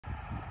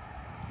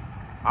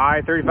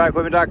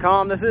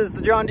i35equipment.com. This is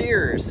the John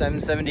Deere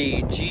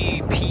 770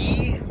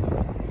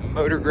 GP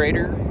motor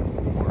grader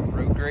or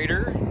road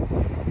grader.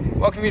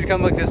 Welcome you to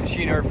come look this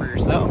machine over for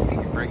yourself.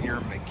 You can bring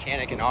your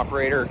mechanic and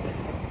operator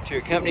to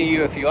accompany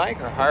you if you like,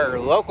 or hire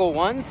local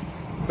ones.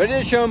 But it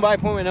is shown by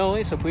appointment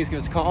only, so please give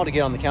us a call to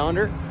get on the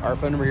calendar. Our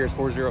phone number here is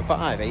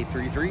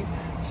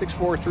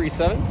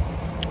 405-833-6437.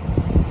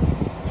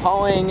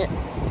 Hauling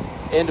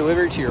and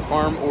delivery to your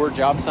farm or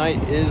job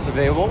site is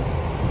available.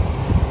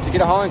 To get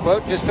a hauling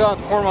quote, just fill out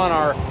the form on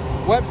our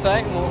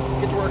website and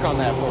we'll get to work on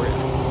that for you.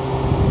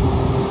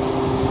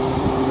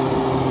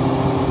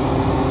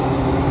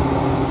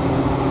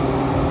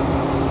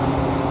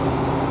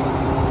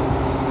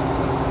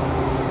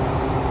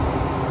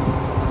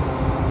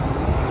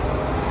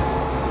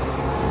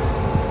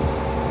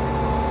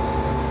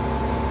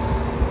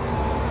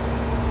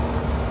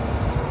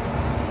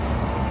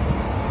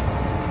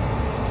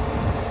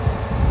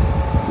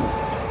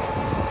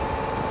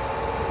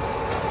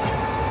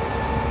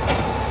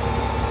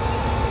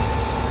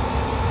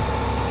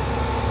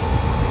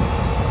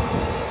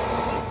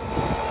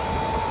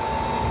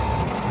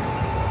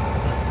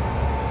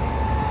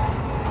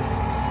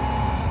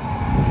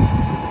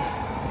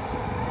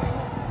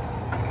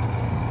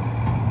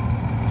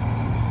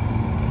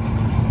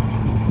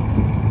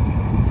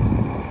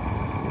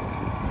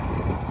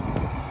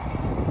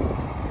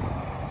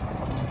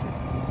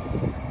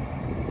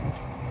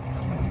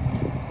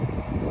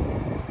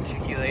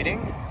 Articulating.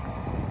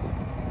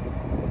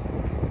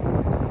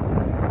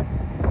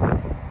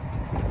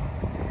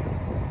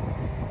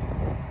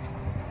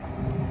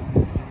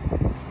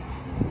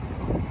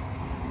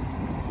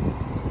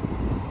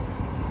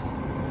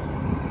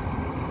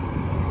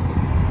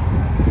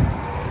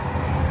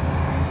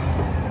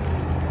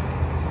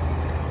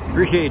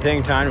 Appreciate you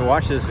taking time to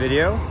watch this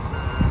video.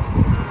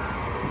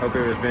 Hope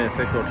it was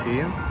beneficial to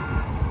you. If you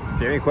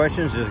have any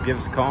questions, just give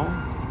us a call.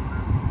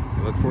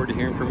 We look forward to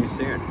hearing from you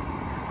soon.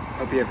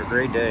 Hope you have a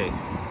great day.